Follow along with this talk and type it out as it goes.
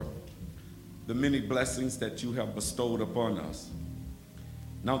the many blessings that you have bestowed upon us.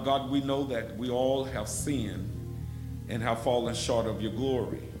 Now, God, we know that we all have sinned and have fallen short of your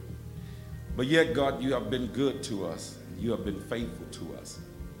glory. But yet, God, you have been good to us. You have been faithful to us.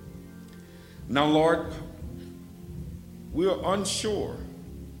 Now, Lord, we are unsure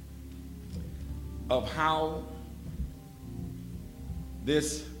of how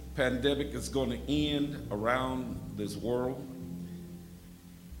this pandemic is going to end around this world.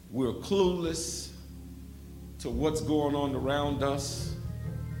 We're clueless to what's going on around us,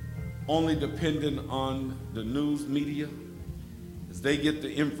 only dependent on the news media as they get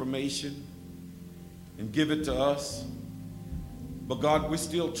the information and give it to us. But God, we're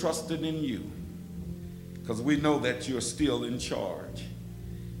still trusting in you because we know that you're still in charge.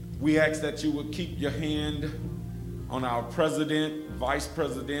 We ask that you would keep your hand on our president, vice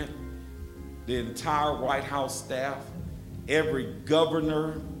president, the entire White House staff, every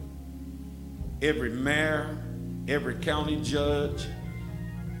governor, every mayor, every county judge,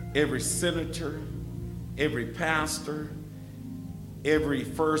 every senator, every pastor, every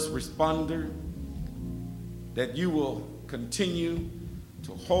first responder, that you will continue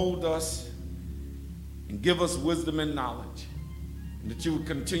to hold us and give us wisdom and knowledge, and that you will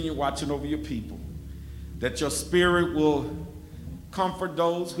continue watching over your people, that your spirit will comfort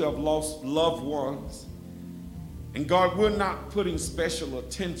those who have lost loved ones. And God, we're not putting special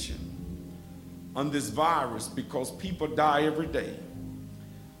attention on this virus because people die every day.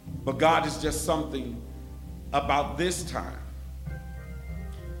 But God, is just something about this time.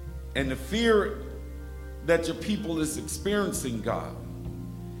 And the fear that your people is experiencing, God,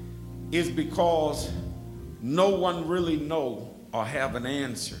 is because no one really know or have an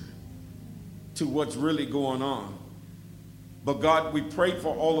answer to what's really going on. But God, we pray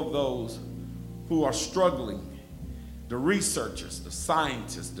for all of those who are struggling, the researchers, the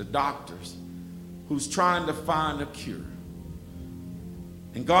scientists, the doctors, who's trying to find a cure.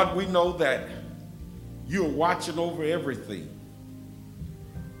 And God, we know that you're watching over everything.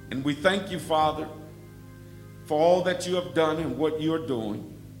 And we thank you, Father, for all that you have done and what you're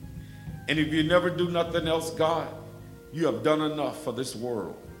doing. And if you never do nothing else, God, you have done enough for this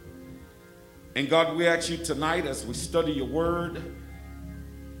world. And God, we ask you tonight as we study your word,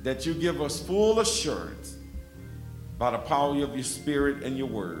 that you give us full assurance by the power of your spirit and your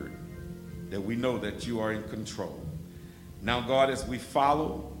word, that we know that you are in control. Now, God, as we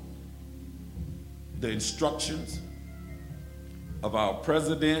follow the instructions of our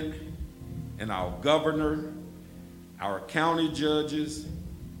president and our governor, our county judges,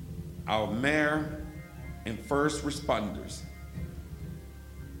 our mayor, and first responders,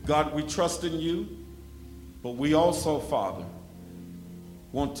 God, we trust in you, but we also, Father,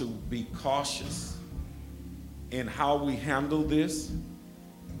 want to be cautious in how we handle this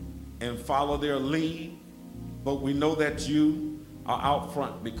and follow their lead. But we know that you are out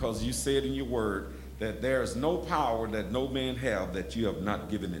front because you said in your word that there is no power that no man have that you have not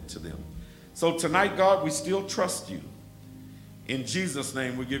given it to them. So tonight, God, we still trust you. In Jesus'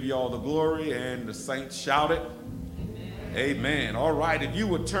 name, we give you all the glory, and the saints shout it. Amen. All right, if you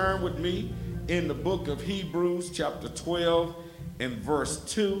would turn with me in the book of Hebrews chapter 12 and verse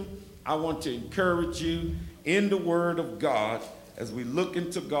 2, I want to encourage you in the word of God as we look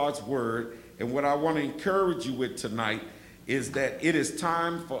into God's word. And what I want to encourage you with tonight is that it is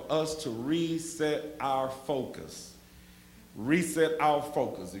time for us to reset our focus. Reset our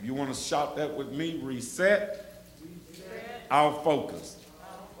focus. If you want to shout that with me, reset our focus.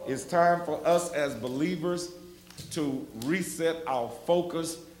 It's time for us as believers to reset our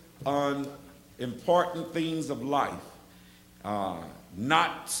focus on important things of life,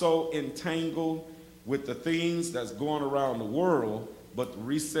 not so entangled with the things that's going around the world, but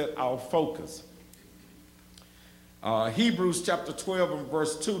reset our focus. Hebrews chapter 12 and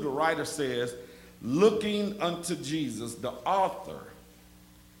verse 2, the writer says, looking unto Jesus, the author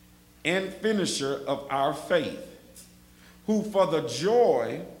and finisher of our faith, who for the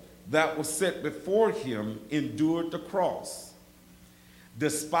joy that was set before him endured the cross,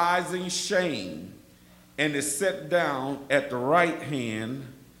 despising shame, and is set down at the right hand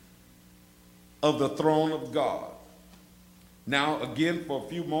of the throne of God. Now, again, for a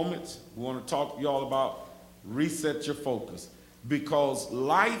few moments, we want to talk to you all about reset your focus, because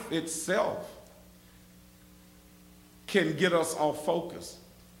life itself can get us off focus.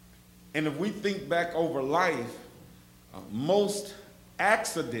 And if we think back over life, most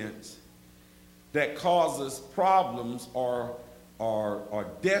accidents that causes problems or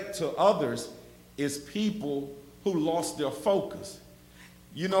death to others is people who lost their focus.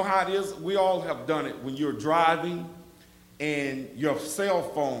 You know how it is? We all have done it when you're driving and your cell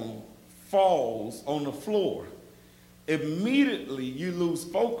phone falls on the floor, immediately you lose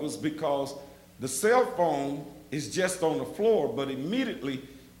focus because the cell phone is just on the floor, but immediately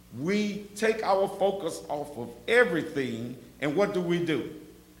we take our focus off of everything, and what do?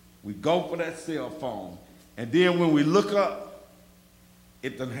 We go for that cell phone, and then when we look up,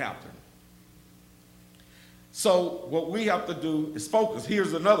 it doesn't happen. So what we have to do is focus.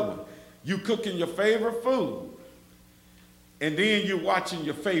 Here's another one. You cooking your favorite food, and then you're watching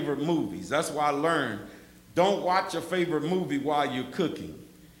your favorite movies. That's why I learned, don't watch your favorite movie while you're cooking,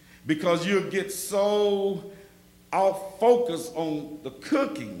 because you'll get so off focus on the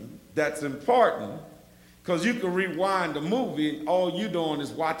cooking that's important, because you can rewind the movie and all you're doing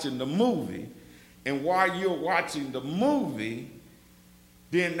is watching the movie. And while you're watching the movie,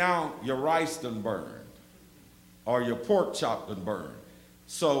 then now your rice done burned or your pork chop done burned.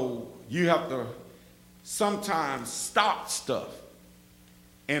 So you have to sometimes stop stuff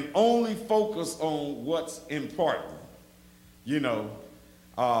and only focus on what's important.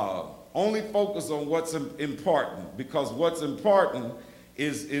 Only focus on what's important, because what's important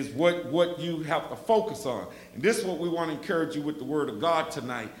is what you have to focus on. And this is what we want to encourage you with the Word of God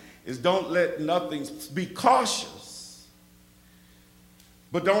tonight, is don't let nothing, be cautious,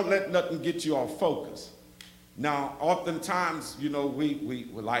 but don't let nothing get you off focus. Now, oftentimes, we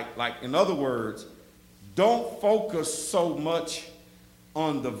like in other words, don't focus so much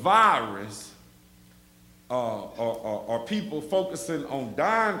on the virus or people focusing on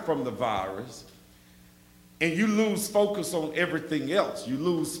dying from the virus, and you lose focus on everything else. You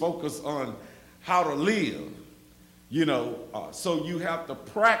lose focus on how to live, so you have to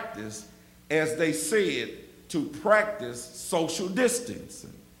practice, as they said, to practice social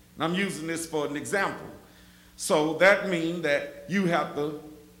distancing. And I'm using this for an example. So that means that you have to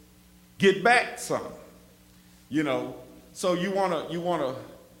get back some, so you want to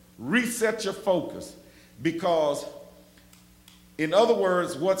reset your focus, because in other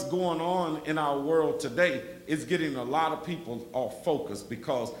words, what's going on in our world today is getting a lot of people off focus,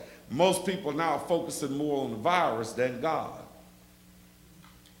 because most people now are focusing more on the virus than God.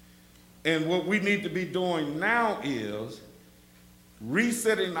 And what we need to be doing now is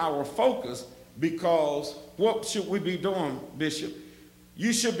resetting our focus, because what should we be doing, Bishop?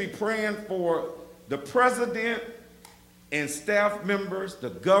 You should be praying for the president and staff members, the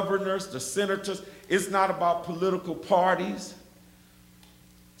governors, the senators. It's not about political parties.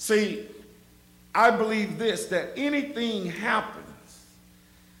 See, I believe this, that anything happens,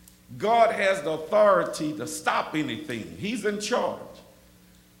 God has the authority to stop anything. He's in charge.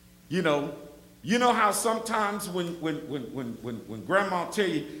 You know how sometimes when grandma tell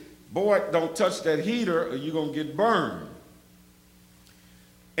you, boy, don't touch that heater or you're going to get burned.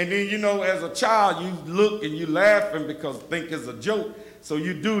 And then, as a child, you look and you laughing because think it's a joke. So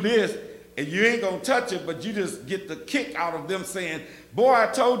you do this and you ain't going to touch it, but you just get the kick out of them saying, boy, I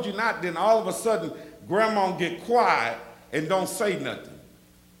told you not. Then all of a sudden, grandma get quiet and don't say nothing.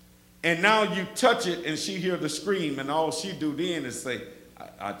 And now you touch it and she hear the scream, and all she do then is say,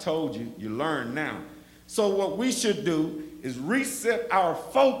 I told you, you learn now. So what we should do is reset our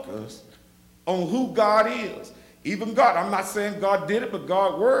focus on who God is. Even God, I'm not saying God did it, but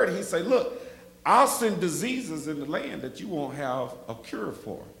God's word, he say, look, I'll send diseases in the land that you won't have a cure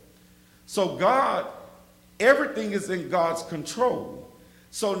for. So God, everything is in God's control.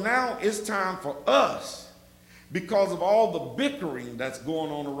 So now it's time for us, because of all the bickering that's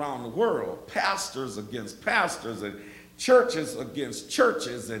going on around the world, pastors against pastors and churches against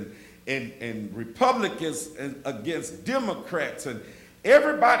churches and Republicans against Democrats and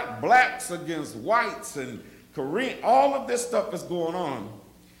everybody, blacks against whites and Korean, all of this stuff is going on.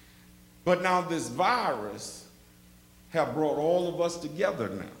 But now this virus have brought all of us together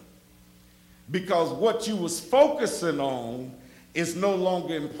now, because what you was focusing on is no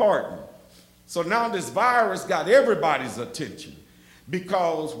longer important. So now this virus got everybody's attention,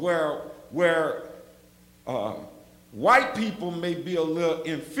 because where white people may be a little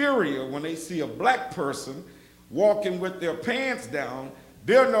inferior when they see a black person walking with their pants down,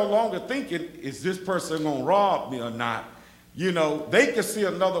 they're no longer thinking, is this person going to rob me or not? They can see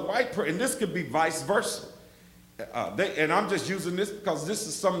another white person, and this could be vice versa. And I'm just using this because this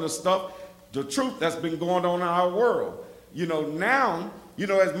is some of the stuff, the truth that's been going on in our world. Now,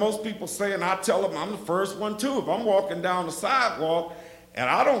 as most people say, and I tell them I'm the first one too, if I'm walking down the sidewalk, and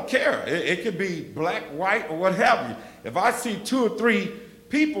I don't care, it could be black, white, or what have you. If I see 2 or 3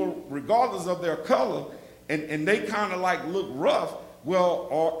 people, regardless of their color, and they kind of like look rough, well,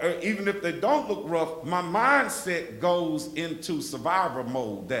 or even if they don't look rough, my mindset goes into survivor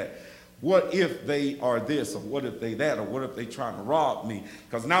mode, that what if they are this, or what if they that, or what if they trying to rob me?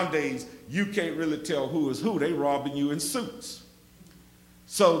 Because nowadays, you can't really tell who is who. They robbing you in suits.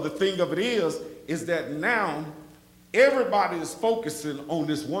 So the thing of it is that now everybody is focusing on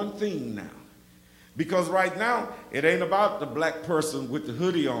this one thing now. Because right now, it ain't about the black person with the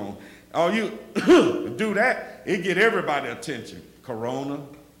hoodie on. Oh, you do that, it get everybody attention. Corona,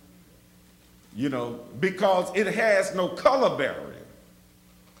 because it has no color barrier.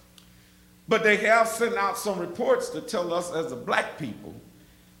 But they have sent out some reports to tell us as a black people,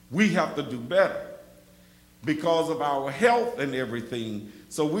 we have to do better because of our health and everything.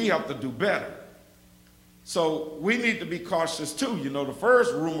 So we have to do better. So we need to be cautious too. The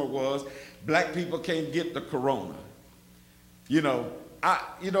first rumor was black people can't get the corona. You know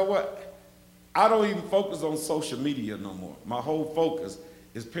what? I don't even focus on social media no more. My whole focus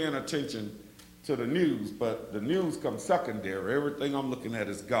is paying attention to the news, but the news comes secondary. Everything I'm looking at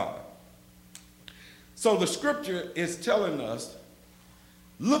is God. So the scripture is telling us,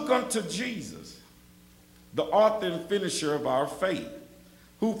 look unto Jesus, the author and finisher of our faith,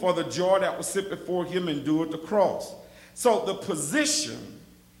 who for the joy that was set before him endured the cross. So the position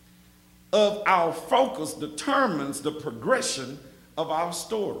of our focus determines the progression of our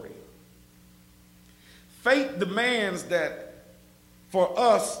story. Faith demands that for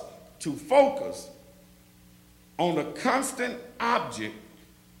us to focus on a constant object,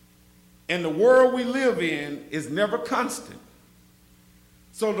 and the world we live in is never constant.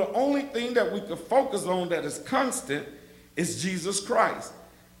 So the only thing that we can focus on that is constant is Jesus Christ.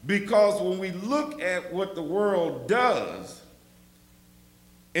 Because when we look at what the world does,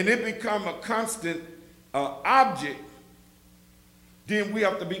 and it become a constant object, then we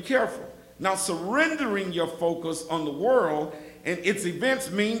have to be careful. Now, surrendering your focus on the world and its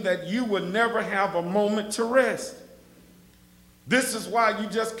events mean that you will never have a moment to rest. This is why you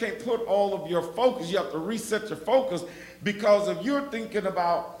just can't put all of your focus. You have to reset your focus, because if you're thinking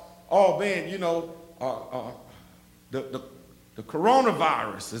about, oh man, the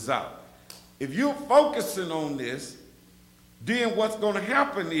coronavirus is out. If you're focusing on this, then what's going to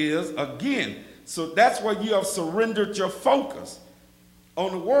happen is, again, so that's why you have surrendered your focus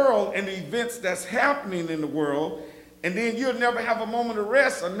on the world and the events that's happening in the world, and then you'll never have a moment of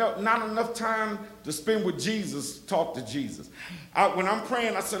rest or not enough time to spend with Jesus, talk to Jesus. When I'm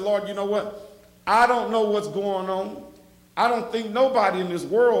praying, I say, Lord, you know what? I don't know what's going on. I don't think nobody in this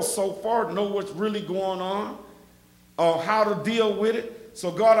world so far know what's really going on or how to deal with it.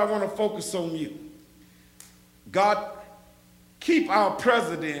 So God, I want to focus on you. God, keep our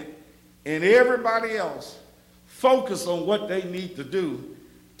president and everybody else focused on what they need to do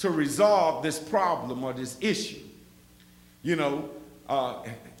to resolve this problem or this issue.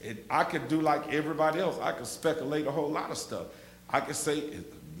 I could do like everybody else. I could speculate a whole lot of stuff. I could say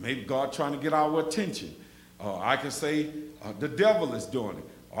maybe God trying to get our attention. I could say the devil is doing it.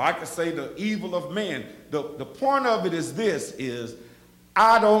 Or I could say the evil of man. The point of it is this, is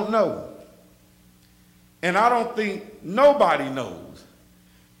I don't know. And I don't think nobody knows.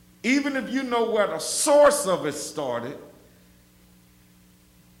 Even if you know where the source of it started,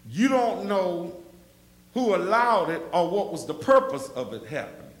 you don't know who allowed it or what was the purpose of it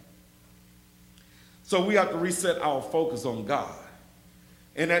happening. So we have to reset our focus on God.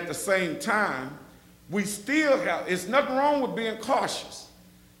 And at the same time, we still have, it's nothing wrong with being cautious.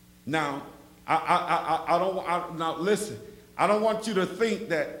 Now, now listen, I don't want you to think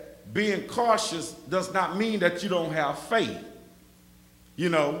that being cautious does not mean that you don't have faith.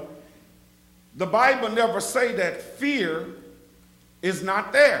 The Bible never say that fear is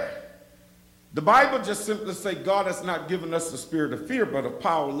not there. The Bible just simply say God has not given us the spirit of fear, but of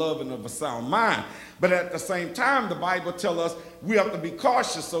power, love, and of a sound mind. But at the same time, the Bible tells us we have to be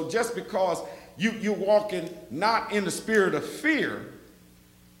cautious. So just because you're walking not in the spirit of fear,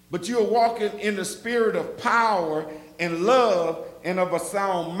 but you're walking in the spirit of power and love and of a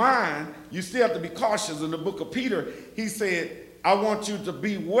sound mind, you still have to be cautious. In the book of Peter, he said, I want you to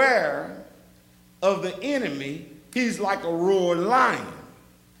beware of the enemy. He's like a roaring lion,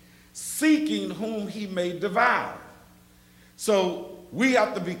 seeking whom he may devour. So we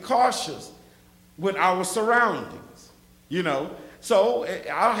have to be cautious with our surroundings, So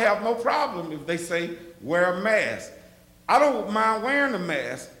I'll have no problem if they say wear a mask. I don't mind wearing a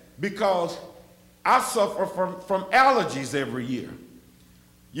mask because I suffer from allergies every year.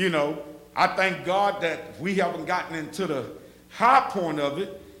 I thank God that we haven't gotten into the high point of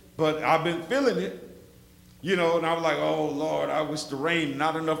it, but I've been feeling it. And I was like, oh, Lord, I wish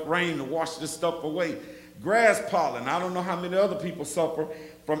not enough rain to wash this stuff away. Grass pollen. I don't know how many other people suffer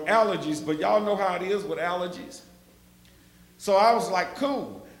from allergies, but y'all know how it is with allergies. So I was like,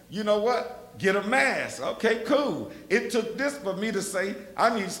 cool. you know what? Get a mask. Okay, cool. It took this for me to say,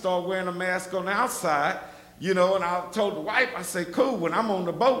 I need to start wearing a mask on the outside, and I told the wife, I said, cool, when I'm on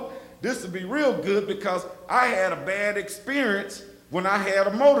the boat, this would be real good because I had a bad experience when I had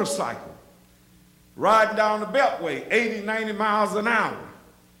a motorcycle riding down the Beltway, 80, 90 miles an hour.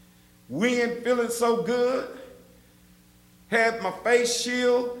 Wind feeling so good. Had my face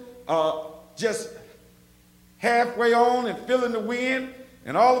shield just halfway on and feeling the wind,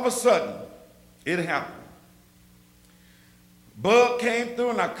 and all of a sudden, it happened. Bug came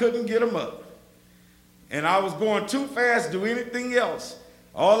through and I couldn't get him up. And I was going too fast to do anything else.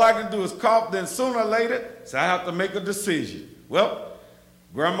 All I can do is cough, then sooner or later, so I have to make a decision. Well,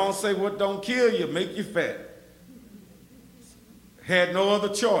 Grandma say what don't kill you, make you fat. Had no other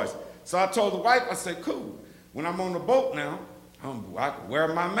choice. So I told the wife, I said, cool, when I'm on the boat now, I can wear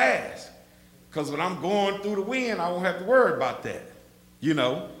my mask. Because when I'm going through the wind, I won't have to worry about that,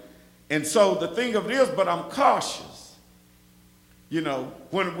 And so the thing of it is, but I'm cautious.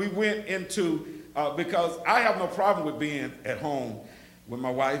 When we went into, because I have no problem with being at home with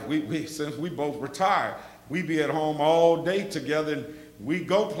my wife. Since we both retired, we be at home all day together and we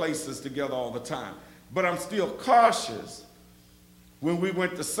go places together all the time. But I'm still cautious. When we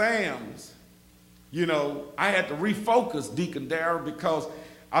went to Sam's, I had to refocus Deacon Darrell because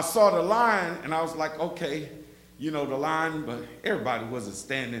I saw the line and I was like, okay, the line, but everybody wasn't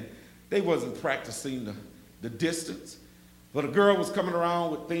standing. They wasn't practicing the distance. But a girl was coming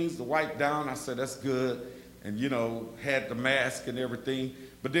around with things to wipe down. I said, that's good. And, had the mask and everything.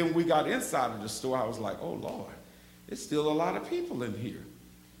 But then when we got inside of the store, I was like, oh, Lord, there's still a lot of people in here,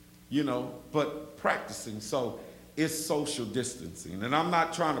 but practicing. So it's social distancing. And I'm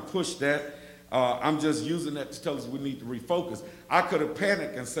not trying to push that. I'm just using that to tell us we need to refocus. I could have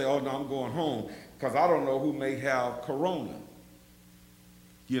panicked and say, oh, no, I'm going home because I don't know who may have corona,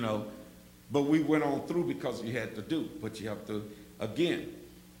 But we went on through because you had to do. But you have to, again,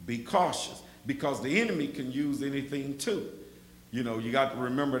 be cautious because the enemy can use anything too. You got to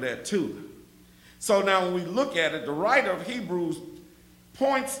remember that too. So now when we look at it, the writer of Hebrews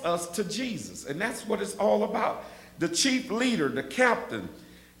points us to Jesus, and that's what it's all about. The chief leader, the captain,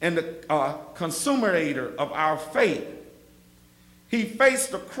 and the consummator of our faith. He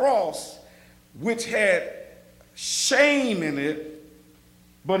faced a cross which had shame in it,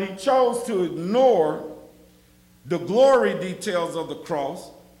 but he chose to ignore the glory details of the cross,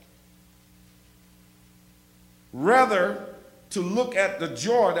 rather to look at the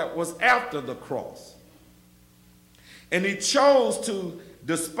joy that was after the cross. And he chose to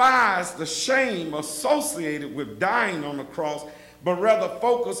despise the shame associated with dying on the cross, but rather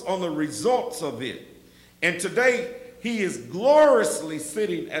focus on the results of it. And today, he is gloriously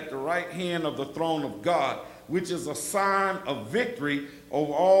sitting at the right hand of the throne of God, which is a sign of victory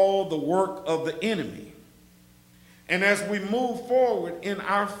over all the work of the enemy. And as we move forward in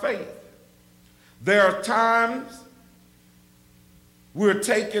our faith, there are times we're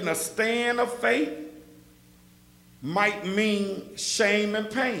taking a stand of faith, might mean shame and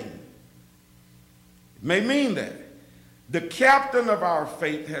pain. It may mean that. The captain of our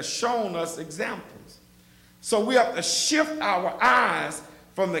faith has shown us examples. So we have to shift our eyes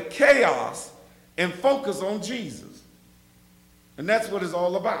from the chaos and focus on Jesus. And that's what it's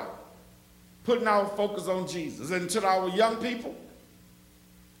all about. Putting our focus on Jesus. And to our young people,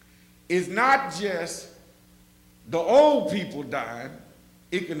 it's not just the old people dying,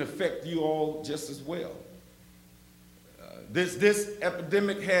 it can affect you all just as well. This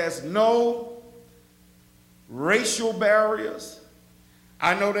epidemic has no racial barriers.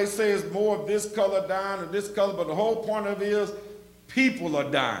 I know they say it's more of this color dying or this color, but the whole point of it is people are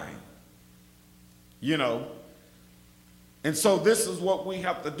dying, And so this is what we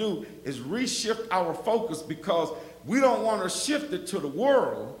have to do, is reshift our focus, because we don't want to shift it to the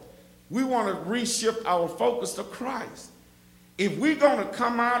world. We want to reshift our focus to Christ. If we're going to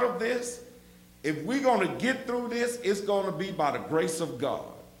come out of this, if we're going to get through this, it's going to be by the grace of God.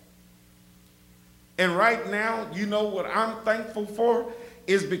 And right now, what I'm thankful for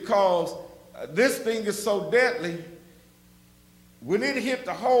is because this thing is so deadly. When it hit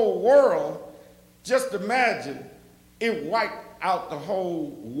the whole world, just imagine it wiped out the whole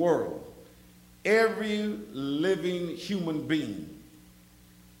world. Every living human being.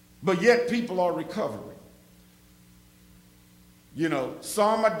 But yet people are recovering.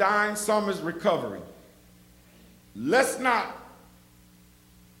 Some are dying, some is recovering. Let's not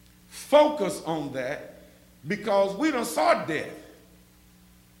focus on that, because we done saw death.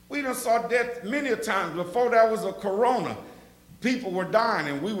 We done saw death many a times. Before there was a corona, people were dying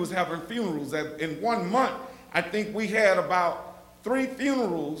and we was having funerals. In 1 month, I think we had about 3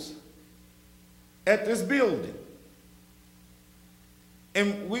 funerals at this building.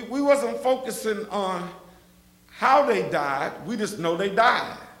 And we wasn't focusing on how they died. We just know they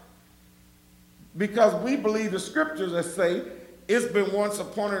died. Because we believe the scriptures that say it's been once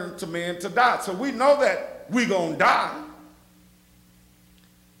appointed unto man to die. So we know that we gonna die.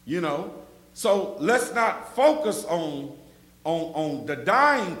 You know. So let's not focus on the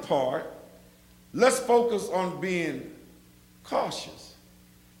dying part. Let's focus on being cautious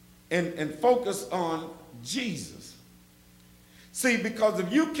and focus on Jesus. See, because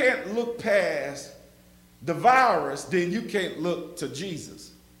if you can't look past the virus, then you can't look to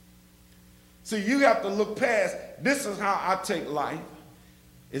Jesus. See, you have to look past. This is how I take life,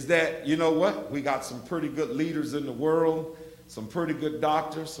 is that, you know what? We got some pretty good leaders in the world, some pretty good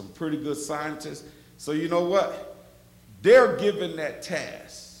doctors, some pretty good scientists. So you know what? They're given that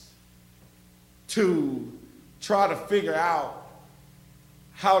task to try to figure out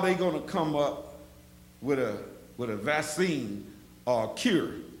how they're going to come up with a vaccine or a cure.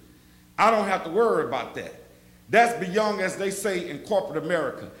 I don't have to worry about that. That's beyond, as they say in corporate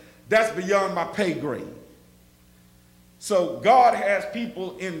America, that's beyond my pay grade. So God has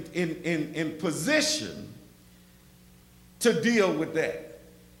people in position to deal with that.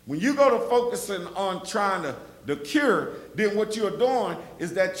 When you go to focusing on trying to cure, then what you're doing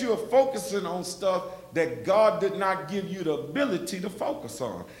is that you're focusing on stuff that God did not give you the ability to focus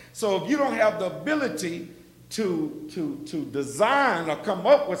on. So if you don't have the ability to design or come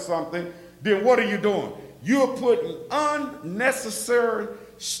up with something, then what are you doing? You're putting unnecessary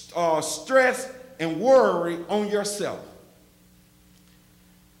stress and worry on yourself.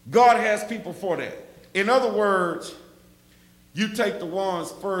 God has people for that. In other words, you take the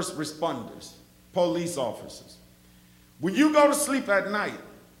ones, first responders, police officers. When you go to sleep at night,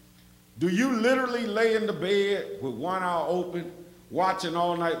 do you literally lay in the bed with one eye open, watching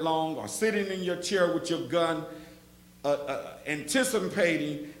all night long, or sitting in your chair with your gun,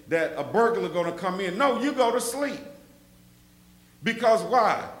 anticipating that a burglar is going to come in? No, you go to sleep. Because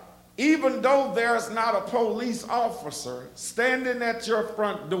why? Even though there's not a police officer standing at your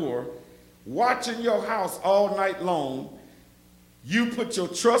front door, watching your house all night long, you put your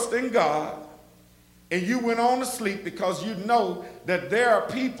trust in God, and you went on to sleep because you know that there are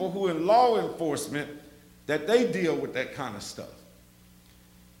people who in law enforcement that they deal with that kind of stuff.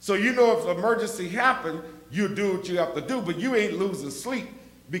 So you know if an emergency happened, you do what you have to do, but you ain't losing sleep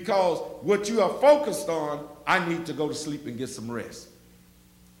because what you are focused on, I need to go to sleep and get some rest.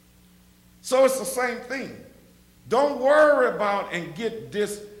 So it's the same thing. Don't worry about and get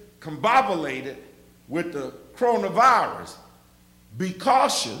discombobulated with the coronavirus. Be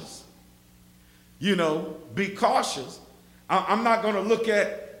cautious. You know, be cautious. I'm not going to look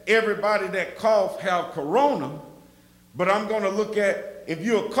at everybody that cough have corona, but I'm going to look at if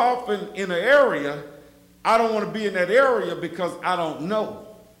you're coughing in an area, I don't want to be in that area because I don't know.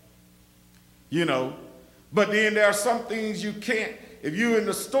 You know, but then there are some things you can't. If you're in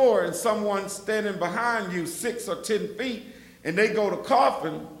the store and someone's standing behind you 6 or 10 feet and they go to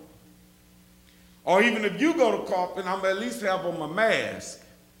coughing, or even if you go to coughing, I'm at least have on my mask.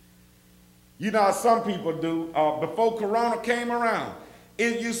 You know how some people do. Before Corona came around,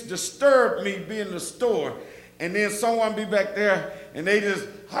 it used to disturb me being in the store, and then someone be back there, and they just,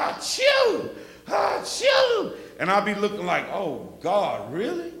 ha-chew, ha-chew, and I'll be looking like, oh, God,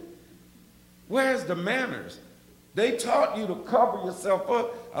 really? Where's the manners? They taught you to cover yourself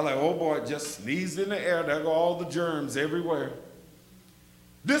up. I'm like, oh, boy, just sneeze in the air. There go all the germs everywhere.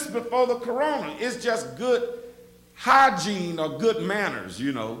 This before the Corona. It's just good hygiene or good manners,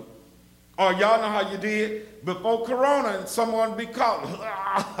 you know. Or y'all know how you did before Corona and someone be caught.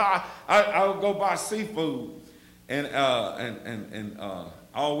 I would go buy seafood, and I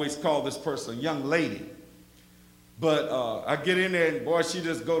always call this person young lady. But I get in there and boy, she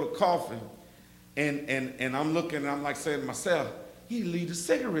just go to coughing, and I'm looking and I'm like saying to myself, you leave the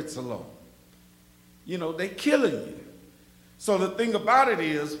cigarettes alone. You know, they killing you. So the thing about it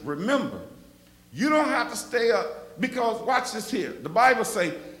is, remember, you don't have to stay up because watch this here. The Bible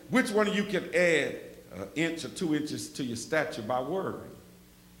say, which one of you can add an inch or 2 inches to your stature by worrying?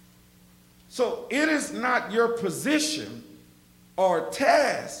 So it is not your position or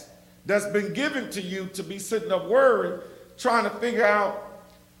task that's been given to you to be sitting up worrying, trying to figure out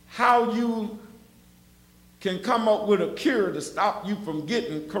how you can come up with a cure to stop you from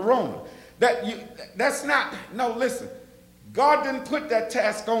getting corona. That's not, no, listen. God didn't put that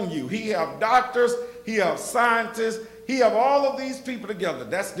task on you. He have doctors, he have scientists, he have all of these people together.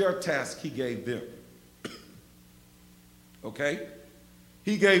 That's their task he gave them. Okay?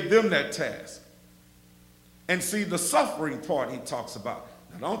 He gave them that task. And see, the suffering part he talks about.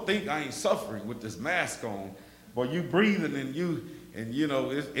 Now, don't think I ain't suffering with this mask on, but you breathing and you know,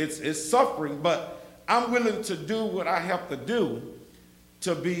 it's suffering, but I'm willing to do what I have to do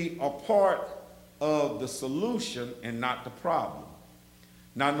to be a part of the solution and not the problem.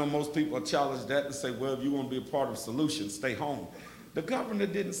 Now, I know most people challenge that and say, well, if you want to be a part of the solution, stay home. The governor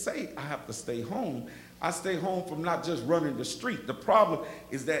didn't say I have to stay home. I stay home from not just running the street. The problem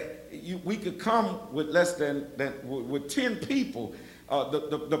is that we could come with less than with 10 people.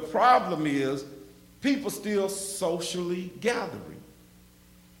 The problem is people still socially gathering.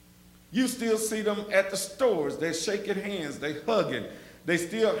 You still see them at the stores. They're shaking hands. They're hugging. They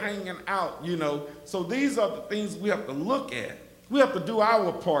still hanging out, you know. So these are the things we have to look at. We have to do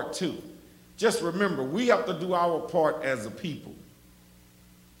our part too. Just remember, we have to do our part as a people.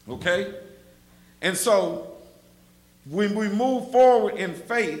 Okay? And so when we move forward in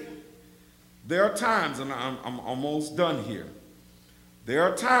faith, there are times, and I'm almost done here. There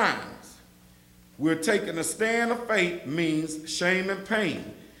are times we're taking a stand of faith means shame and pain.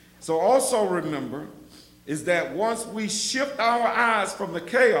 So also remember is that once we shift our eyes from the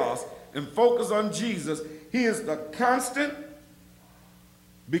chaos and focus on Jesus, he is the constant,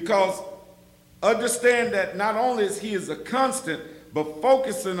 because understand that not only is he a constant, but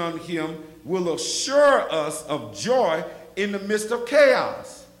focusing on him will assure us of joy in the midst of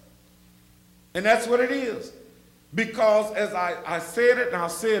chaos. And that's what it is. Because as I said it, and I'll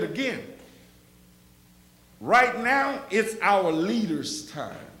say it again, right now it's our leaders'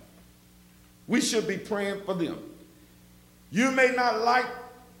 time. We should be praying for them. You may not like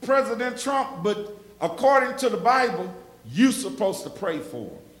President Trump, but according to the Bible, you're supposed to pray for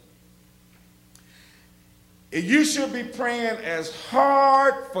him. And you should be praying as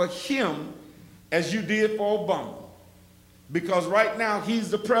hard for him as you did for Obama. Because right now he's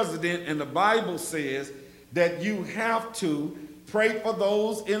the president, and the Bible says that you have to pray for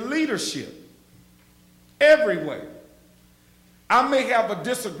those in leadership everywhere. I may have a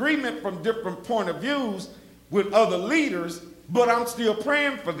disagreement from different point of views with other leaders, but I'm still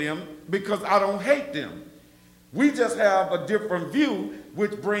praying for them because I don't hate them. We just have a different view,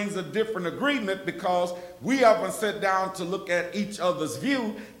 which brings a different agreement, because we haven't sat down to look at each other's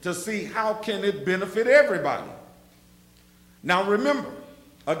view to see how can it benefit everybody. Now remember,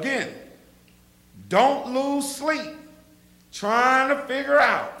 again, don't lose sleep trying to figure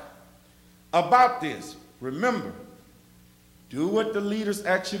out about this. Remember, do what the leaders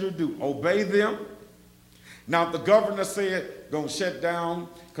ask you to do. Obey them. Now, if the governor said, going to shut down,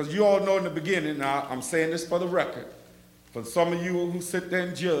 because you all know in the beginning, now I'm saying this for the record, for some of you who sit there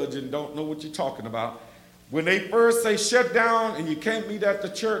and judge and don't know what you're talking about, when they first say shut down and you can't meet at the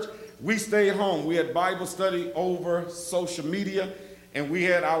church, we stayed home. We had Bible study over social media, and we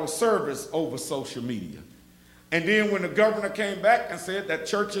had our service over social media. And then when the governor came back and said that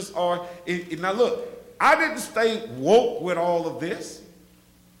churches are, now look, I didn't stay woke with all of this.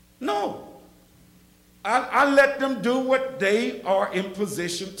 No. I let them do what they are in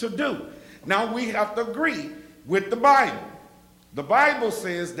position to do. Now we have to agree with the Bible. The Bible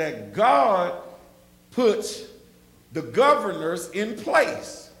says that God puts the governors in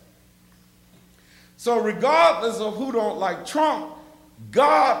place. So regardless of who don't like Trump,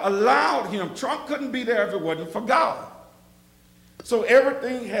 God allowed him. Trump couldn't be there if it wasn't for God. So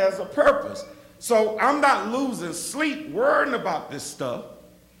everything has a purpose. So I'm not losing sleep worrying about this stuff,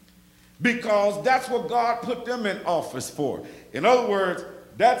 because that's what God put them in office for. In other words,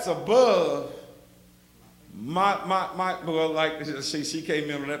 that's above well, like she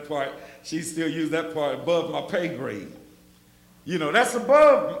came in on that part. She still used that part, above my pay grade. You know, that's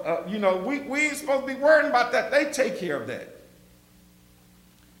above, you know, we ain't supposed to be worrying about that. They take care of that.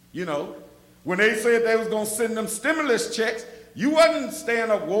 You know, when they said they was going to send them stimulus checks, you wasn't staying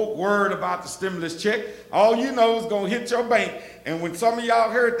up woke worried about the stimulus check. All you know is going to hit your bank. And when some of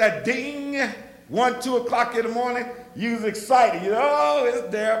y'all heard that ding, 1, 2 o'clock in the morning, you was excited. You know, oh, it's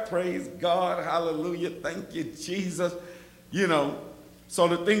there. Praise God. Hallelujah. Thank you, Jesus. You know, so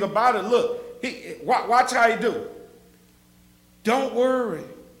the thing about it, look, watch how he do. Don't worry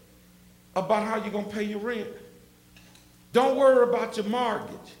about how you're going to pay your rent. Don't worry about your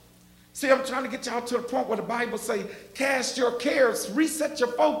mortgage. See, I'm trying to get y'all to the point where the Bible says, cast your cares, reset your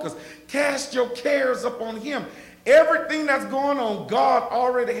focus, cast your cares upon him. Everything that's going on, God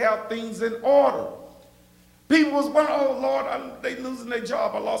already have things in order. People was wondering, oh Lord, they losing their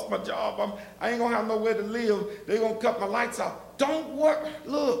job. I lost my job. I ain't going to have nowhere to live. They're going to cut my lights out. Don't worry.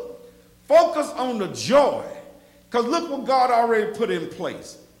 Look, focus on the joy. Because look what God already put in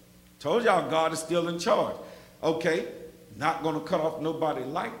place. Told y'all God is still in charge. Okay, not going to cut off nobody's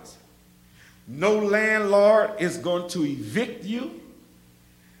lights. No landlord is going to evict you.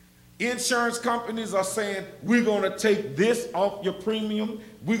 Insurance companies are saying, we're going to take this off your premium.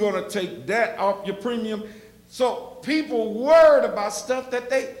 We're going to take that off your premium. So people worried about stuff that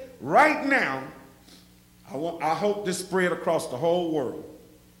they, right now, I hope this spread across the whole world.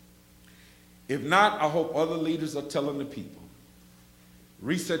 If not, I hope other leaders are telling the people,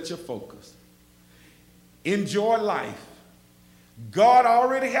 reset your focus. Enjoy life. God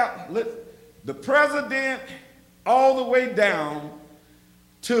already has, the president all the way down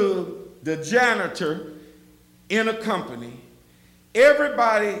to the janitor in a company,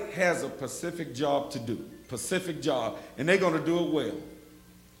 everybody has a specific job to do, specific job, and they're going to do it well.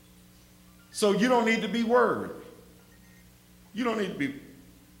 So you don't need to be worried. You don't need to be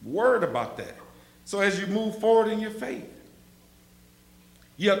worried about that. So as you move forward in your faith,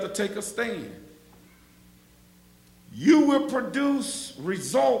 you have to take a stand. You will produce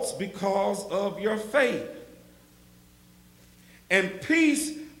results because of your faith. And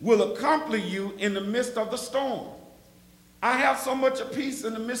peace will accompany you in the midst of the storm. I have so much of peace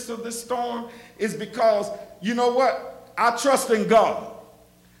in the midst of this storm is because, you know what? I trust in God.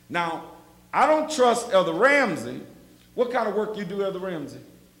 Now, I don't trust Elder Ramsey. What kind of work you do, Elder Ramsey?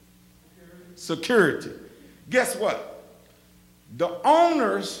 Security. Guess what? The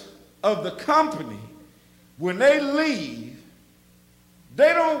owners of the company, when they leave,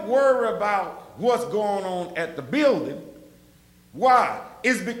 they don't worry about what's going on at the building. Why?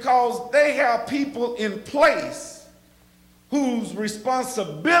 It's because they have people in place whose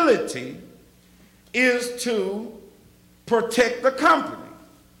responsibility is to protect the company.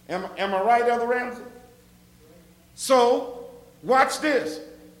 Am I right, Elder Ramsey? So, watch this.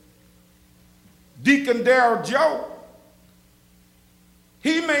 Deacon Darrell Joe,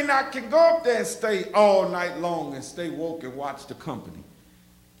 he may not can go up there and stay all night long and stay woke and watch the company.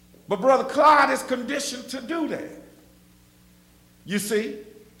 But Brother Clyde is conditioned to do that. You see?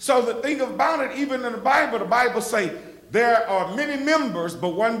 So the thing about it, even in the Bible say there are many members but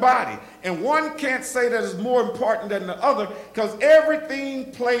one body. And one can't say that it's more important than the other because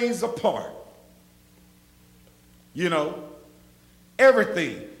everything plays a part. You know?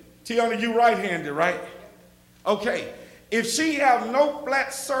 Everything. Tiana, you right-handed, right? Okay. If she have no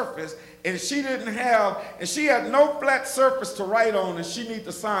flat surface and she had no flat surface to write on and she need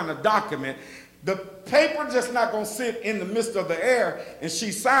to sign a document, the paper just not going to sit in the midst of the air and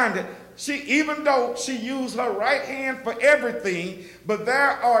she signed it. Even though she used her right hand for everything, but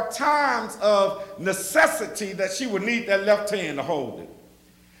there are times of necessity that she would need that left hand to hold it.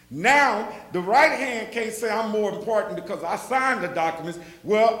 Now, the right hand can't say I'm more important because I signed the documents.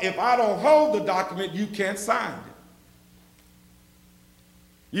 Well, if I don't hold the document, you can't sign it.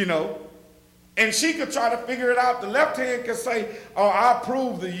 You know? And she could try to figure it out. The left hand can say, oh, I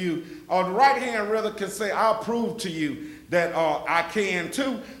approve to you. Or the right hand rather can say, I approve to you that I can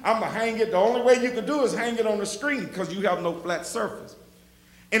too. I'm going to hang it. The only way you can do is hang it on the screen because you have no flat surface.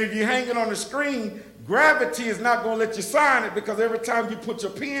 And if you hang it on the screen, gravity is not going to let you sign it because every time you put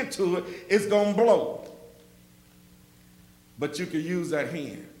your pen to it, it's going to blow. But you can use that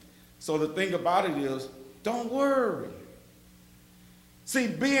hand. So the thing about it is, don't worry. See,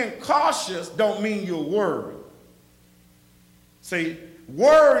 being cautious don't mean you're worried. See,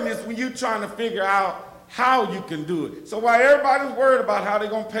 worrying is when you're trying to figure out how you can do it. So while everybody's worried about how they're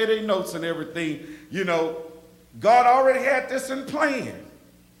going to pay their notes and everything, you know, God already had this in plan.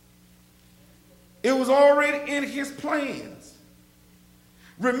 It was already in his plans.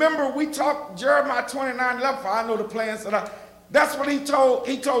 Remember, we talked Jeremiah 29:11, for I know the plans that that's what he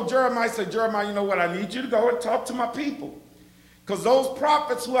told Jeremiah. He said, Jeremiah, you know what? I need you to go and talk to my people. Because those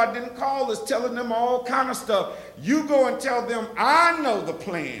prophets who I didn't call is telling them all kind of stuff. You go and tell them, I know the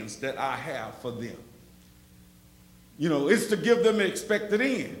plans that I have for them. You know, it's to give them an expected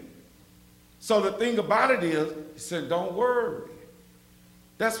end. So the thing about it is, he said, don't worry.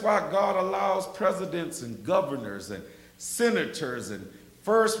 That's why God allows presidents and governors and senators and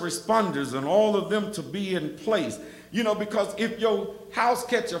first responders and all of them to be in place. You know, because if your house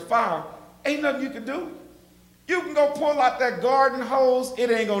catch a fire, ain't nothing you can do. You can go pull out that garden hose, it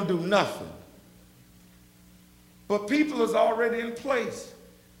ain't going to do nothing. But people is already in place.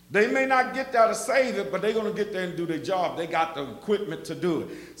 They may not get there to save it, but they're going to get there and do their job. They got the equipment to do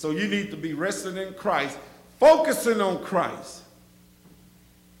it. So you need to be resting in Christ, focusing on Christ.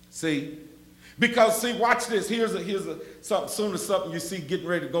 See? Because, see, watch this. Here's something, soon as something you see getting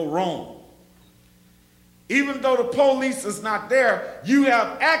ready to go wrong. Even though the police is not there, you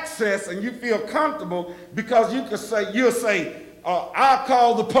have access and you feel comfortable because you'll say, I'll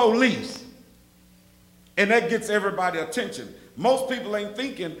call the police. And that gets everybody's attention. Most people ain't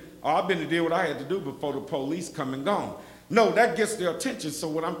thinking, Oh, I've been to do what I had to do before the police come and gone. No, that gets their attention. So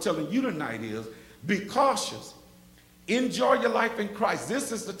what I'm telling you tonight is be cautious. Enjoy your life in Christ.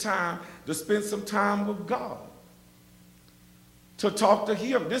 This is the time to spend some time with God, to talk to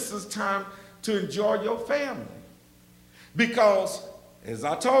him. This is time to enjoy your family. Because, as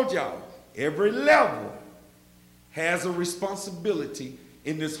I told y'all, every level has a responsibility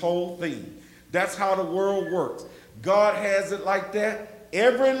in this whole thing. That's how the world works. God has it like that.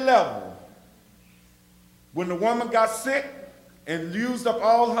 Every level. When the woman got sick and used up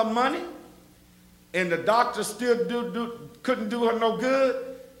all her money, and the doctor still couldn't do her no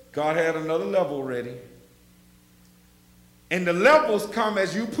good, God had another level ready. And the levels come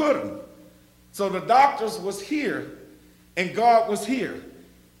as you put them. So the doctors was here, and God was here.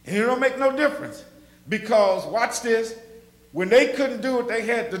 And it don't make no difference. Because, watch this, when they couldn't do what they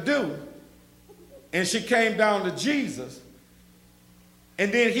had to do, and she came down to Jesus,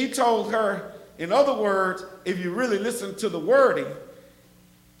 and then he told her, in other words, if you really listen to the wording,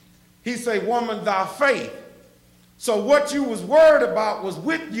 he said, woman, thy faith. So what you was worried about was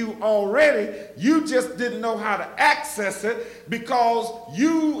with you already. You just didn't know how to access it because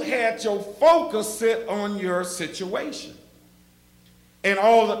you had your focus set on your situation. And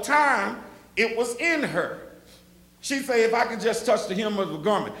all the time, it was in her. She said, if I could just touch the hem of the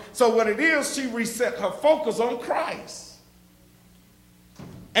garment. So what it is, she reset her focus on Christ.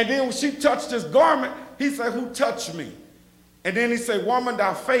 And then when she touched his garment, he said, who touched me? And then he said, woman,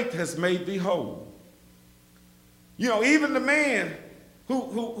 thy faith has made thee whole. You know, even the man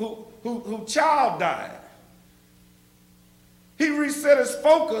who child died, he reset his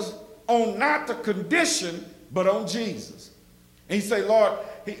focus on not the condition, but on Jesus. And he said, Lord,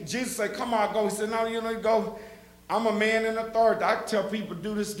 Jesus said, come on, go. He said, no, you know, go. I'm a man in authority. I can tell people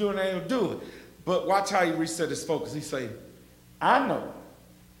do this, do it, and they don't do it. But watch how he reset his focus. He said, I know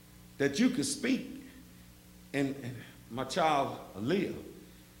that you can speak and my child will live.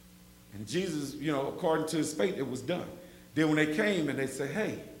 And Jesus, you know, according to his faith, it was done. Then when they came and they said,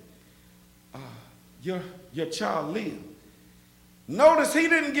 hey, your child lived. Notice he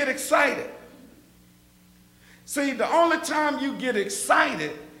didn't get excited. See, the only time you get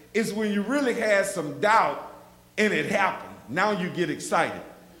excited is when you really had some doubt and it happened. Now you get excited.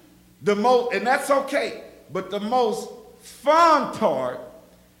 And that's okay. But the most fun part,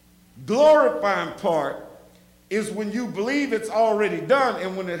 glorifying part, is when you believe it's already done,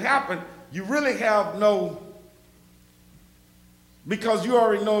 and when it happened, you really have no, because you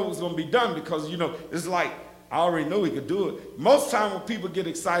already know it was going to be done, because, you know, it's like, I already know he could do it. Most time when people get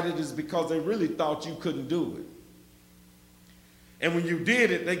excited is because they really thought you couldn't do it. And when you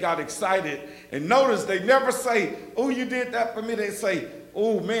did it, they got excited. And notice they never say, oh, you did that for me. They say,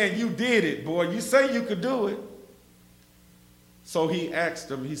 oh, man, you did it, boy. You say you could do it. So he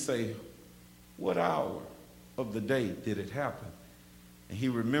asked him, he said, what hour of the day did it happen? And he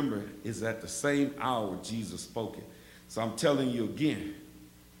remembered is at the same hour Jesus spoke it. So I'm telling you again,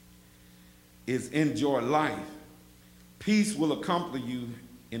 is enjoy life. Peace will accompany you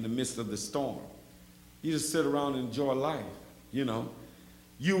in the midst of the storm. You just sit around and enjoy life, you know.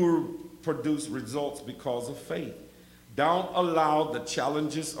 You will produce results because of faith. Don't allow the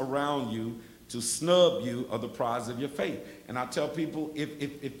challenges around you to snub you of the prize of your faith. And I tell people,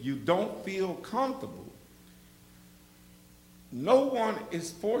 if you don't feel comfortable, no one is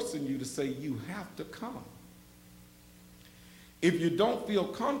forcing you to say you have to come. If you don't feel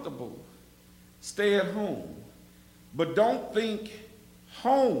comfortable, stay at home. But don't think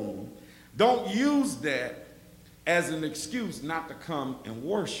home, don't use that as an excuse not to come and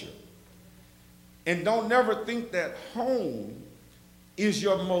worship. And don't never think that home is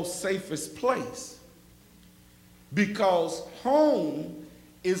your most safest place. Because home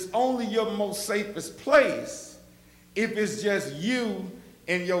is only your most safest place if it's just you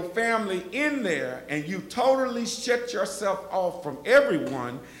and your family in there and you totally shut yourself off from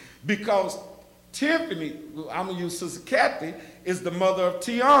everyone. Because Tiffany, I'm going to use Sister Kathy, is the mother of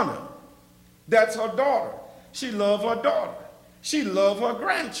Tiana. That's her daughter. She loves her daughter. She loves her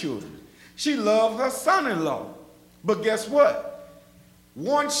grandchildren. She loves her son-in-law. But guess what?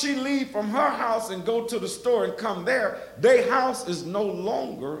 Once she leave from her house and go to the store and come there, their house is no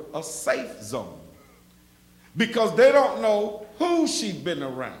longer a safe zone. Because they don't know who she's been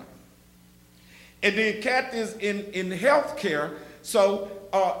around. And then Kathy is in healthcare, so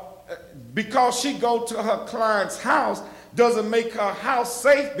because she go to her client's house doesn't make her house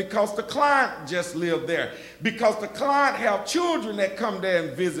safe because the client just lived there. Because the client have children that come there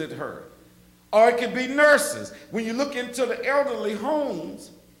and visit her. Or it could be nurses. When you look into the elderly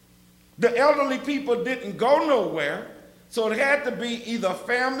homes, the elderly people didn't go nowhere, So it had to be either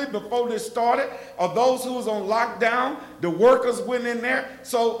family before this started or those who was on lockdown. The workers went in there.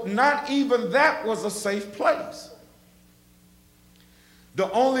 So not even that was a safe place. The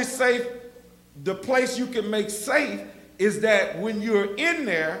only the place you can make safe is that when you're in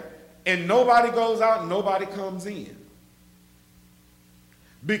there and nobody goes out and nobody comes in.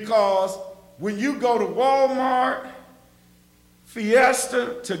 Because when you go to Walmart,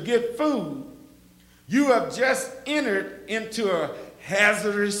 Fiesta to get food, you have just entered into a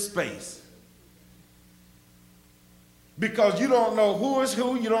hazardous space. Because you don't know who is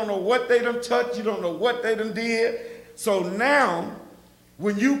who, you don't know what they done touched, you don't know what they done did. So now,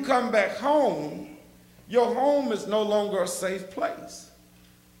 when you come back home, your home is no longer a safe place.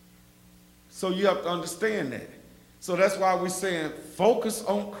 So you have to understand that. So that's why we're saying focus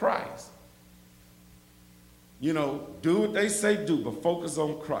on Christ. You know, do what they say do, but focus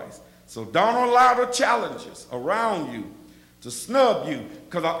on Christ. So don't allow the challenges around you to snub you.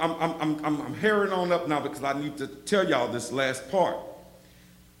 Because I'm hurrying on up now because I need to tell y'all this last part.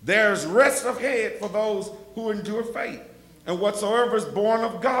 There's rest ahead for those who endure faith. And whatsoever is born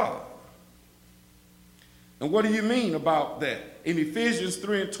of God. And what do you mean about that? In Ephesians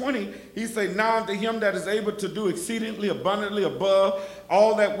 3:20, he said, now unto him that is able to do exceedingly abundantly above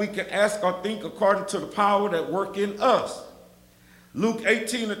all that we can ask or think according to the power that work in us. Luke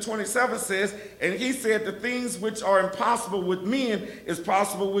 18:27 says, and he said, the things which are impossible with men is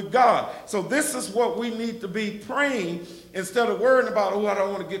possible with God. So this is what we need to be praying instead of worrying about, oh, I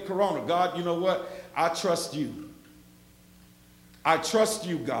don't want to get corona. God, you know what? I trust you. I trust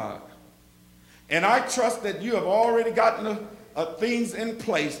you, God. And I trust that you have already gotten things in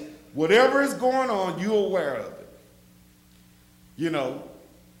place. Whatever is going on, you're aware of it. You know,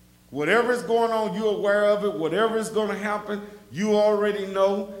 whatever is going on, you're aware of it. Whatever is going to happen, you already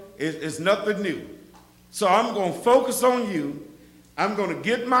know. It's nothing new. So I'm going to focus on you. I'm going to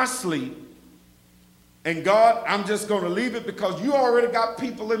get my sleep. And God, I'm just going to leave it because you already got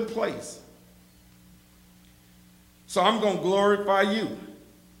people in place. So I'm going to glorify you.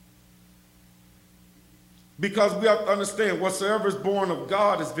 Because we have to understand whatsoever is born of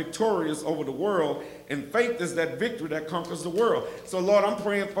God is victorious over the world, and faith is that victory that conquers the world. So, Lord, I'm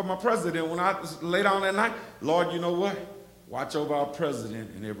praying for my president. When I lay down that night, Lord, you know what? Watch over our president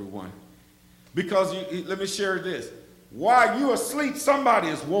and everyone. Because let me share this. While you're asleep, somebody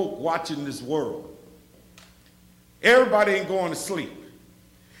is woke watching this world. Everybody ain't going to sleep.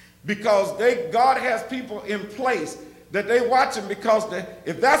 Because God has people in place that they watching, because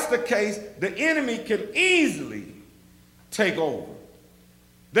if that's the case, the enemy can easily take over.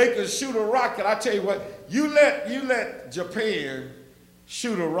 They can shoot a rocket. I tell you what, you let Japan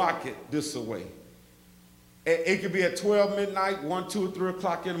shoot a rocket this away. It could be at 12 midnight, 1, 2, or 3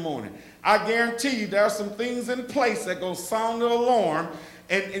 o'clock in the morning. I guarantee you there are some things in place that go sound the alarm.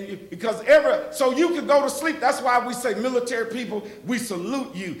 So you can go to sleep. That's why we say, military people, we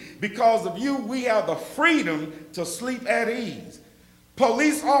salute you. Because of you, we have the freedom to sleep at ease.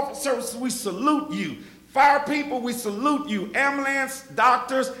 Police officers, we salute you. Fire people, we salute you. Ambulance,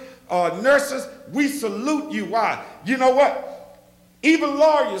 doctors, nurses, we salute you. Why? You know what? Even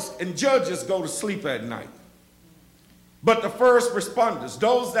lawyers and judges go to sleep at night. But the first responders,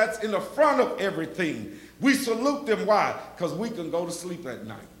 those that's in the front of everything, we salute them. Why? Because we can go to sleep at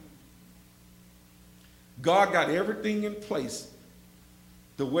night. God got everything in place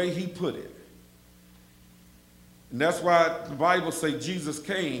the way he put it. And that's why the Bible says Jesus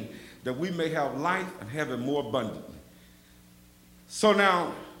came that we may have life and have it more abundantly. So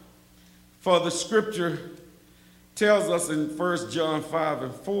now, for the scripture tells us in 1 John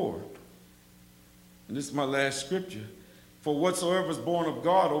 5:4, and this is my last scripture, for whatsoever is born of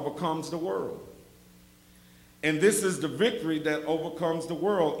God overcomes the world. And this is the victory that overcomes the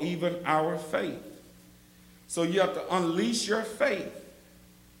world, even our faith. So you have to unleash your faith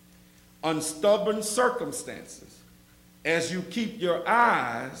on stubborn circumstances as you keep your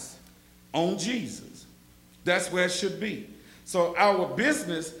eyes on Jesus. That's where it should be. So our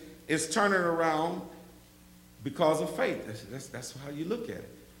business is turning around because of faith. That's how you look at it.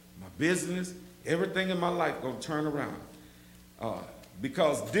 My business, everything in my life going to turn around.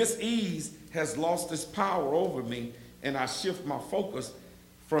 Because dis-ease has lost its power over me, and I shift my focus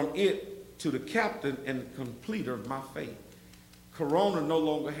from it to the captain and completer of my faith. Corona no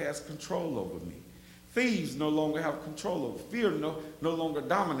longer has control over me. Thieves no longer have control over. Fear no longer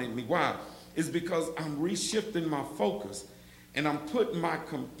dominate me. Why? It's because I'm reshifting my focus, and I'm putting my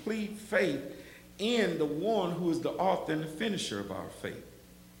complete faith in the one who is the author and the finisher of our faith.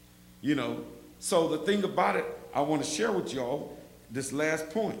 You know, so the thing about it, I want to share with y'all this last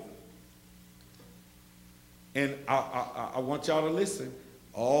point. And I want y'all to listen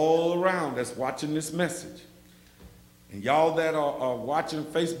all around that's watching this message. And y'all that are watching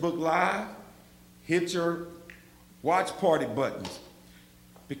Facebook Live, hit your watch party buttons.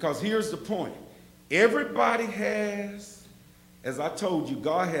 Because here's the point. Everybody has, as I told you,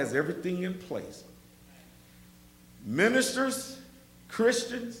 God has everything in place. Ministers,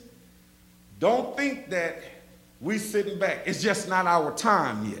 Christians, don't think that we sitting back. It's just not our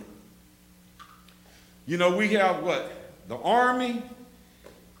time yet. You know, we have what? The Army,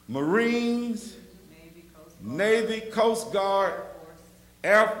 Marines, Navy, Coast Guard,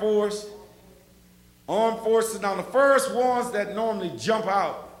 Air Force, Armed Forces. Now, the first ones that normally jump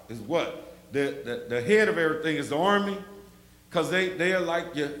out is what? The head of everything is the Army, because they're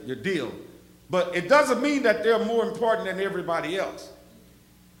like your deal. But it doesn't mean that they're more important than everybody else.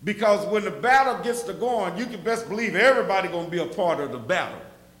 Because when the battle gets to going, you can best believe everybody going to be a part of the battle.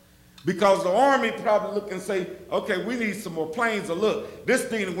 Because the Army probably look and say, okay, we need some more planes. Or look, this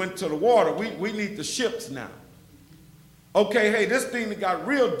thing went to the water. We need the ships now. Okay, hey, this thing that got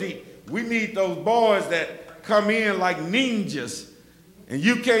real deep. We need those boys that come in like ninjas. And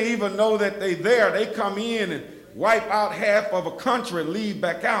you can't even know that they're there. They come in and wipe out half of a country and leave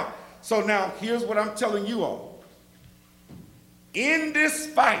back out. So now, here's what I'm telling you all. In this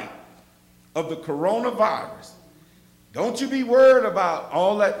fight of the coronavirus, don't you be worried about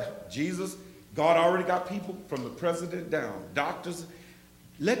all that. Jesus, God already got people from the president down, doctors.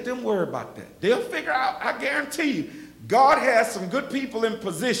 Let them worry about that. They'll figure out, I guarantee you, God has some good people in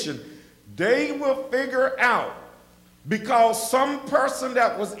position. They will figure out, because some person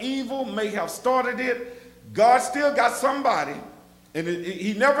that was evil may have started it. God still got somebody, and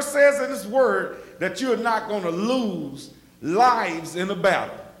he never says in his word that you're not going to lose lives in a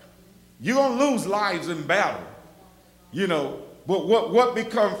battle. You're going to lose lives in battle, you know. But what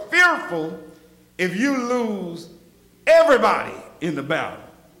becomes fearful if you lose everybody in the battle.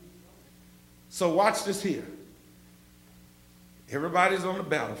 So watch this here. Everybody's on the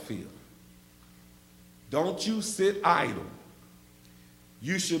battlefield. Don't you sit idle.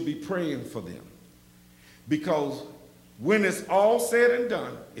 You should be praying for them. Because when it's all said and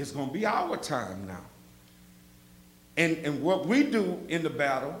done, it's going to be our time now. And what we do in the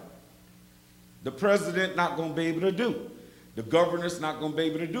battle, the president not going to be able to do. The governor's not going to be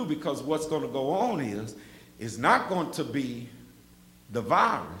able to do, because what's going to go on is not going to be the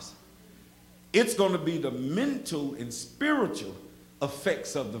virus. It's going to be the mental and spiritual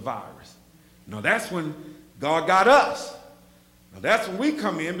effects of the virus. Now that's when God got us. Now that's when we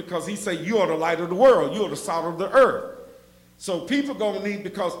come in, because he said, you are the light of the world. You are the salt of the earth. So people going to need,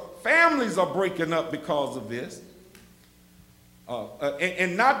 because families are breaking up because of this.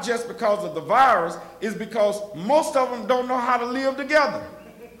 And not just because of the virus, is because most of them don't know how to live together.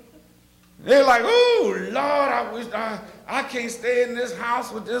 They're like, oh, Lord, I wish I can't stay in this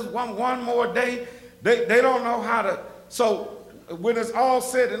house with this one more day. They don't know how to. So when it's all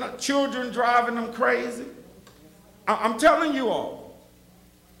said, and children driving them crazy. I'm telling you all,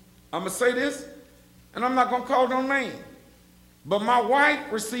 I'm going to say this, and I'm not going to call no name. But my wife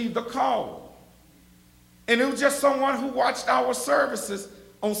received a call. And it was just someone who watched our services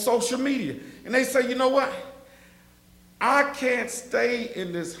on social media. And they say, you know what? I can't stay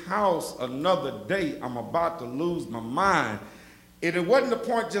in this house another day. I'm about to lose my mind. And it wasn't the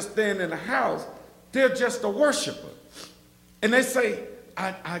point just staying in the house. They're just a worshiper. And they say,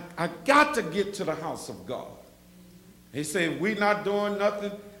 I got to get to the house of God. They say, we're not doing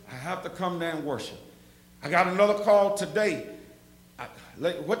nothing. I have to come there and worship. I got another call today.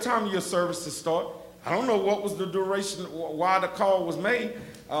 What time do your services start? I don't know what was the duration, why the call was made.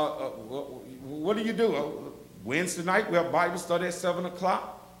 What do you do? Wednesday night, we have Bible study at 7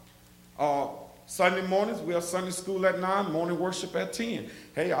 o'clock. Sunday mornings, we have Sunday school at 9, morning worship at 10.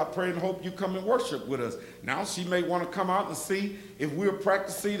 Hey, I pray and hope you come and worship with us. Now, she may want to come out and see if we're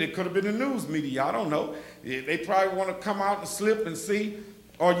practicing. It could have been the news media. I don't know. They probably want to come out and slip and see,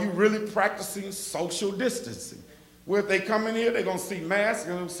 are you really practicing social distancing? Well, if they come in here, they're going to see masks,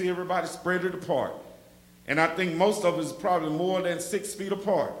 and they're going to see everybody spread it apart. And I think most of us is probably more than 6 feet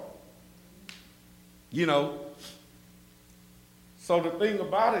apart. You know. So the thing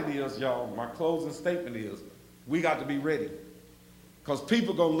about it is, y'all, my closing statement is, we got to be ready. Because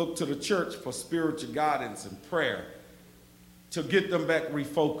people are going to look to the church for spiritual guidance and prayer to get them back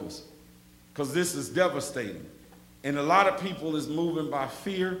refocused. Because this is devastating. And a lot of people is moving by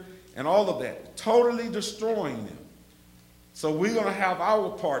fear and all of that, totally destroying them. So we're going to have our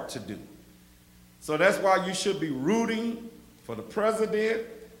part to do. So that's why you should be rooting for the president,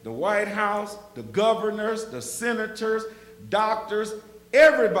 the White House, the governors, the senators, doctors,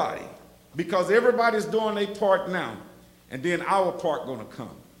 everybody Because everybody's doing their part now, and then our part going to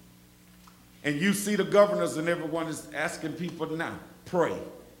come. And you see the governors and everyone is asking people now, pray.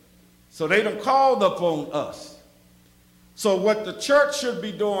 So they done called up on us. So what the church should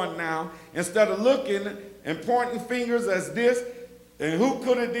be doing now, instead of looking and pointing fingers as this, and who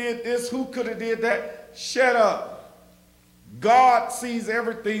could have did this, who could have did that, shut up. God sees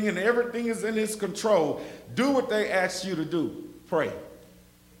everything and everything is in his control. Do what they ask you to do. Pray.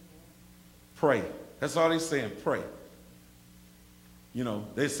 Pray. That's all they're saying, pray. You know,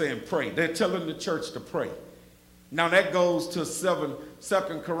 they're saying pray. They're telling the church to pray. Now that goes to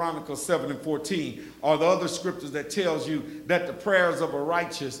 2 Chronicles 7:14, or the other scriptures that tells you that the prayers of a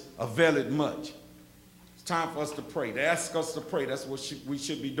righteous avail it much. It's time for us to pray. They ask us to pray. That's what we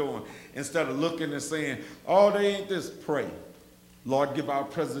should be doing. Instead of looking and saying, oh, they ain't this, pray. Lord, give our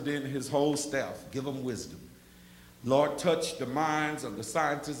president and his whole staff, give them wisdom. Lord, touch the minds of the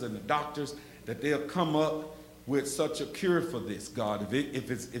scientists and the doctors that they'll come up with such a cure for this, God. If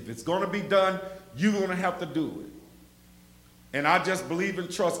it's going to be done, you're going to have to do it. And I just believe and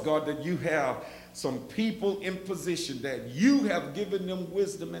trust, God, that you have some people in position that you have given them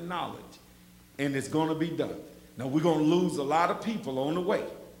wisdom and knowledge, and it's going to be done. Now, we're going to lose a lot of people on the way.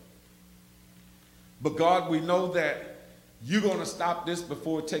 But, God, we know that you're going to stop this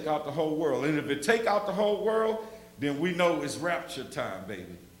before it take out the whole world. And if it take out the whole world, then we know it's rapture time,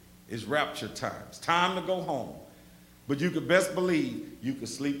 baby. It's rapture time. It's time to go home. But you can best believe you can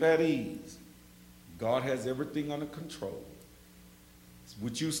sleep at ease. God has everything under control.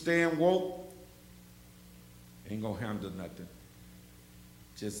 Would you staying woke? Ain't gonna handle nothing.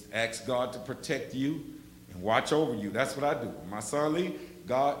 Just ask God to protect you and watch over you. That's what I do. When my son leave,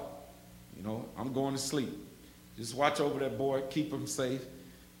 God, you know, I'm going to sleep. Just watch over that boy, keep him safe.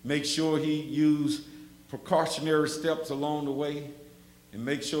 Make sure he use precautionary steps along the way, and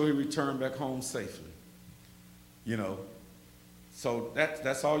make sure he return back home safely. You know, so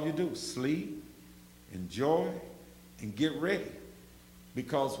that's all you do. Sleep, enjoy, and get ready.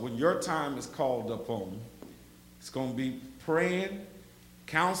 Because when your time is called upon, it's going to be praying,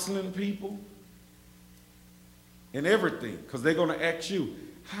 counseling people, and everything. Because they're going to ask you,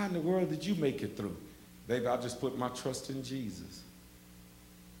 how in the world did you make it through? Baby, I just put my trust in Jesus.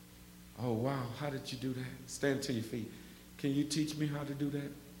 Oh, wow, how did you do that? Stand to your feet. Can you teach me how to do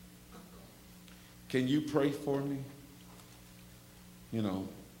that? Can you pray for me? You know.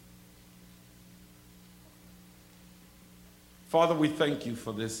 Father, we thank you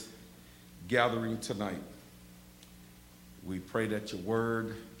for this gathering tonight. We pray that your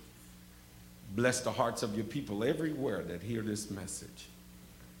word bless the hearts of your people everywhere that hear this message,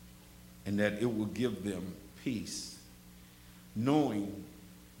 and that it will give them peace, knowing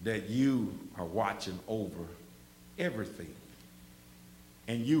that you are watching over everything.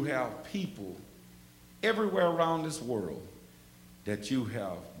 And you have people everywhere around this world that you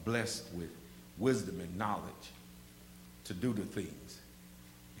have blessed with wisdom and knowledge to do the things.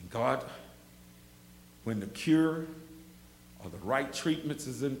 And God, when the cure or the right treatments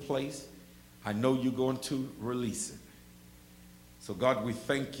is in place, I know you're going to release it. So God, we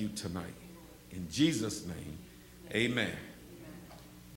thank you tonight. In Jesus' name, amen.